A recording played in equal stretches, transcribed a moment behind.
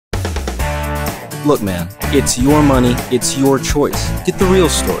Look, man, it's your money, it's your choice. Get the real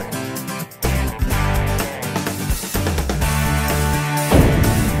story.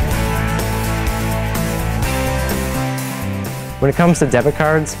 When it comes to debit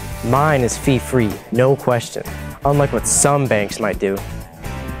cards, mine is fee-free, no question, unlike what some banks might do.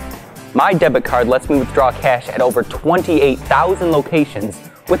 My debit card lets me withdraw cash at over 28,000 locations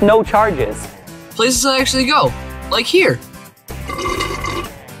with no charges. Places I actually go, like here.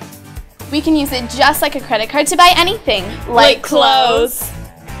 We can use it just like a credit card to buy anything, like clothes.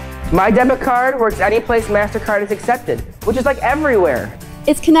 My debit card works any place MasterCard is accepted, which is like everywhere.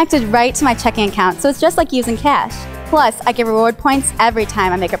 It's connected right to my checking account, so it's just like using cash. Plus, I get reward points every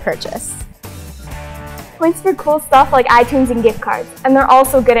time I make a purchase. Points for cool stuff like iTunes and gift cards, and they're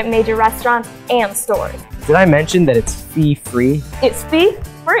also good at major restaurants and stores. Did I mention that it's fee-free? It's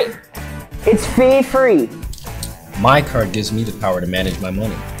fee-free. It's fee-free. My card gives me the power to manage my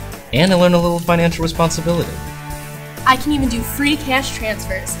money. And I learn a little financial responsibility. I can even do free cash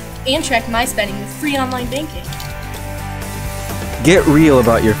transfers and track my spending with free online banking. Get real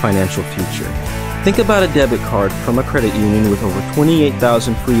about your financial future. Think about a debit card from a credit union with over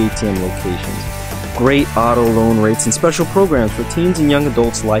 28,000 free ATM locations, great auto loan rates, and special programs for teens and young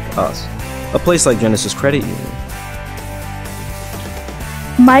adults like us. A place like Genisys Credit Union.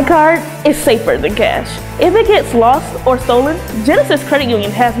 My card is safer than cash. If it gets lost or stolen, Genisys Credit Union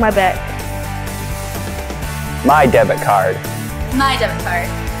has my back. My debit card. My debit card.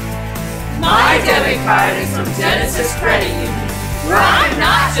 My debit card is from Genisys Credit Union, where I'm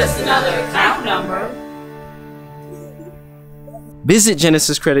not just another account number. Visit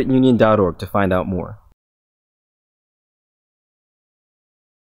GenisysCreditUnion.org to find out more.